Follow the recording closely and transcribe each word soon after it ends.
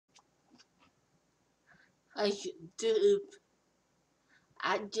Hi YouTube.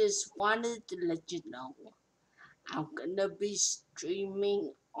 I just wanted to let you know I'm gonna be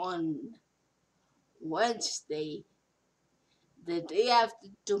streaming on Wednesday, the day after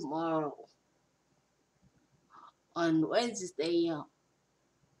tomorrow. On Wednesday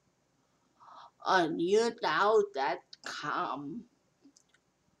on younow.com.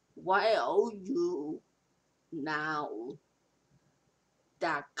 younow.com.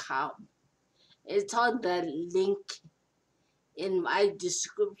 It's on the link in my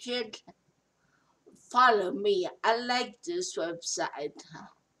description. Follow me. I like this website.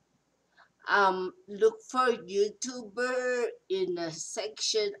 Look for YouTuber in a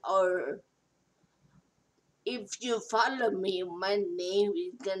section, or if you follow me, my name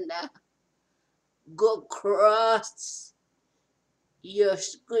is gonna go across your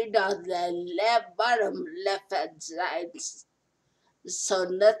screen on the bottom left hand side. So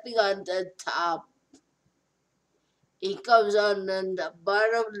nothing on the top. It comes on the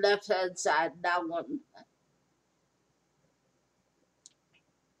bottom left hand side, that one.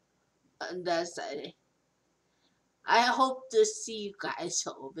 On that side. I hope to see you guys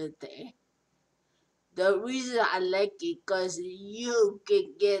over there. The reason I like it because you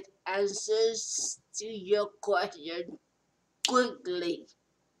can get answers to your question quickly.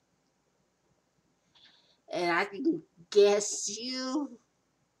 And I can guess you,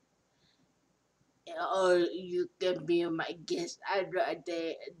 or you can be my guest. I'd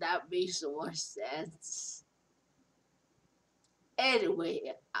rather that makes more sense.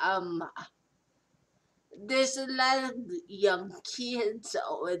 Anyway, there's a lot of young kids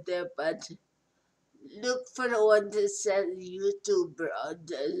over there, but look for the one that says YouTuber on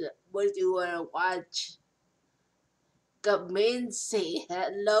the what you wanna watch. Come in, say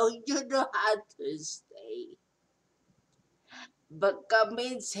hello. You know how to say, but come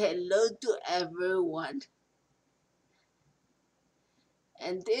in, say hello to everyone.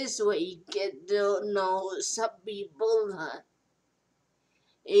 And this way you get to know some people.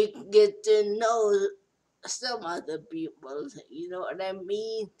 You get to know some other people. You know what I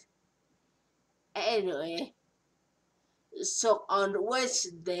mean? Anyway, so on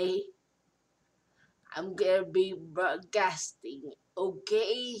Wednesday, I'm gonna be broadcasting.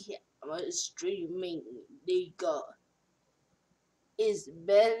 Okay, I'm streaming. There you go. It's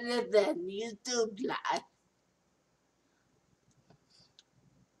better than YouTube Live.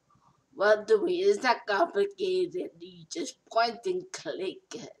 Well, to me, it's not complicated. You just point and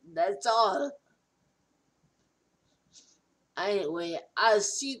click. That's all. Anyway, I'll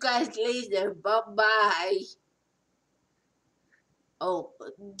see you guys later. Bye bye. Oh,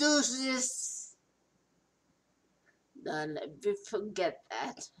 deuces. Don't let me forget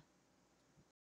that.